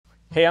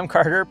Hey, I'm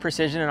Carter,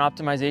 Precision and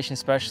Optimization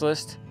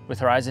Specialist with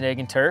Horizon Ag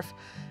and Turf,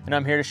 and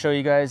I'm here to show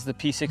you guys the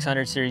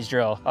P600 series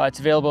drill. It's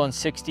available in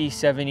 60,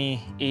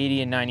 70,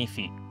 80, and 90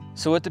 feet.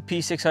 So with the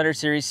P600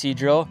 series seed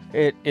drill,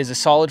 it is a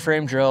solid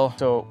frame drill,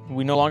 so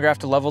we no longer have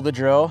to level the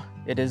drill.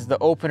 It is the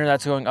opener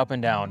that's going up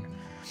and down.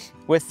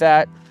 With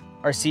that,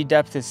 our seed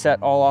depth is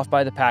set all off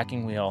by the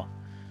packing wheel.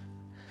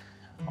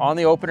 On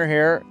the opener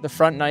here, the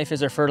front knife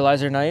is our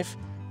fertilizer knife.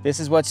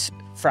 This is what's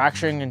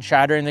fracturing and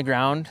shattering the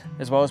ground,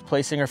 as well as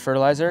placing our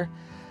fertilizer.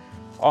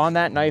 On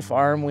that knife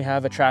arm, we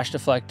have a trash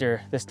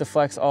deflector. This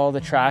deflects all the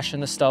trash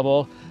and the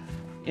stubble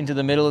into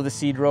the middle of the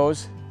seed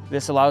rows.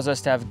 This allows us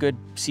to have good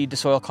seed to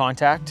soil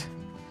contact.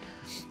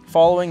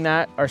 Following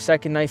that, our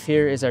second knife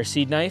here is our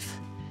seed knife.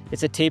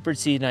 It's a tapered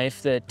seed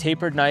knife. The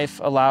tapered knife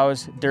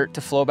allows dirt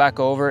to flow back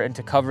over and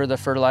to cover the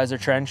fertilizer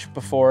trench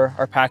before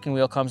our packing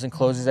wheel comes and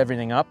closes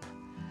everything up.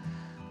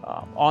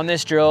 On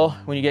this drill,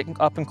 when you get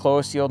up and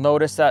close, you'll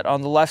notice that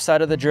on the left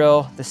side of the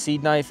drill, the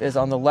seed knife is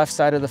on the left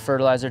side of the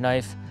fertilizer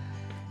knife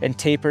and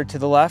tapered to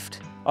the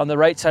left. On the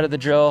right side of the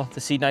drill,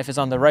 the seed knife is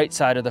on the right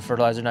side of the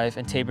fertilizer knife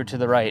and tapered to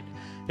the right.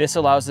 This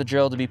allows the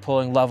drill to be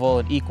pulling level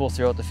and equal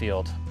throughout the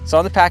field. So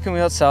on the packing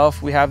wheel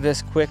itself, we have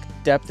this quick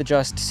depth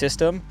adjust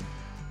system.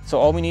 So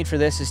all we need for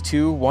this is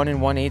two 1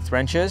 1/8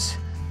 wrenches.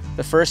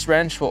 The first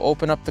wrench will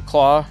open up the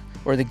claw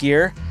or the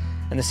gear,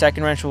 and the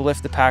second wrench will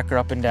lift the packer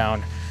up and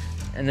down.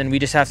 And then we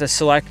just have to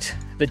select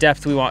the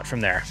depth we want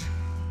from there.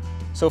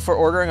 So for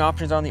ordering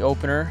options on the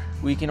opener,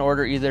 we can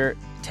order either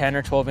 10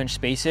 or 12-inch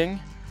spacing,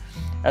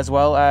 as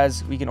well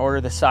as we can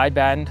order the side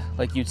band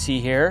like you'd see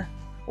here,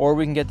 or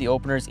we can get the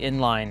openers in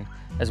line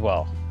as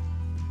well.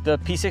 The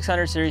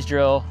P600 series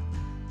drill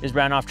is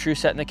ran off true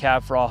set in the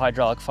cab for all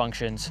hydraulic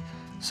functions.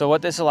 So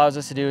what this allows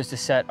us to do is to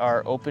set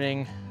our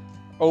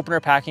opener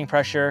packing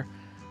pressure,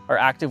 our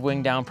active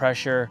wing down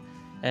pressure,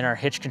 and our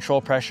hitch control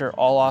pressure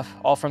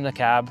all from the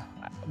cab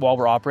while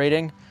we're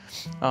operating.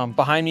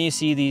 Behind me you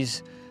see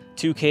these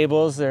two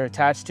cables. They're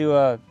attached to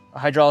a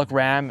hydraulic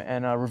ram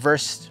and a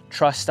reverse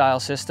truss style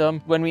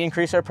system. When we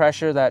increase our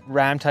pressure, that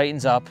ram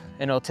tightens up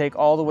and it'll take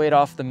all the weight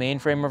off the main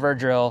frame of our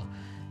drill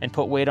and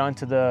put weight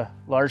onto the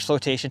large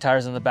flotation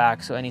tires on the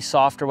back. So any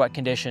soft or wet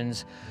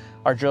conditions,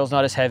 our drill's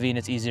not as heavy and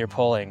it's easier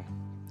pulling.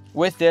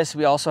 With this,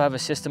 we also have a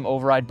system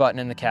override button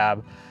in the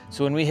cab.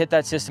 So when we hit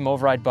that system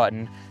override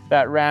button,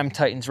 that ram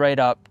tightens right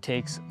up,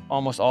 takes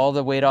almost all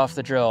the weight off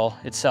the drill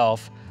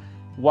itself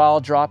while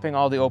dropping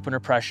all the opener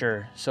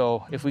pressure.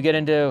 So if we get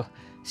into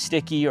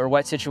sticky or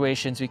wet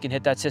situations, we can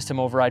hit that system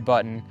override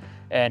button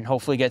and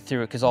hopefully get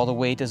through it because all the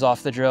weight is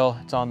off the drill.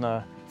 It's on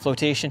the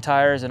flotation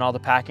tires and all the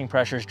packing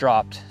pressure is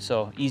dropped,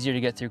 so easier to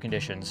get through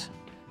conditions.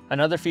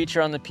 Another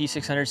feature on the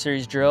P600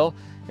 series drill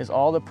is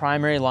all the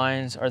primary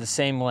lines are the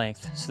same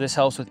length. So this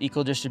helps with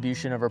equal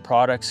distribution of our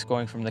products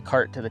going from the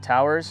cart to the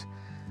towers,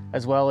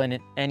 as well in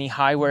any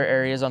high wear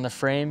areas on the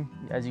frame.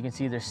 As you can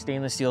see, there's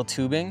stainless steel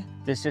tubing.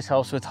 This just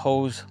helps with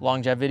hose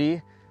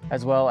longevity,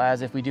 as well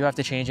as if we do have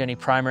to change any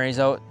primaries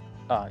out,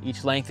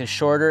 each length is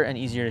shorter and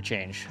easier to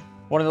change.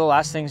 One of the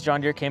last things John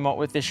Deere came out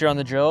with this year on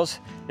the drills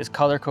is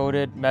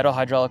color-coded metal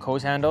hydraulic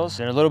hose handles.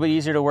 They're a little bit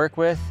easier to work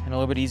with and a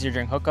little bit easier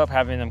during hookup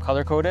having them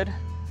color-coded.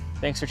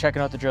 Thanks for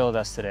checking out the drill with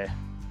us today.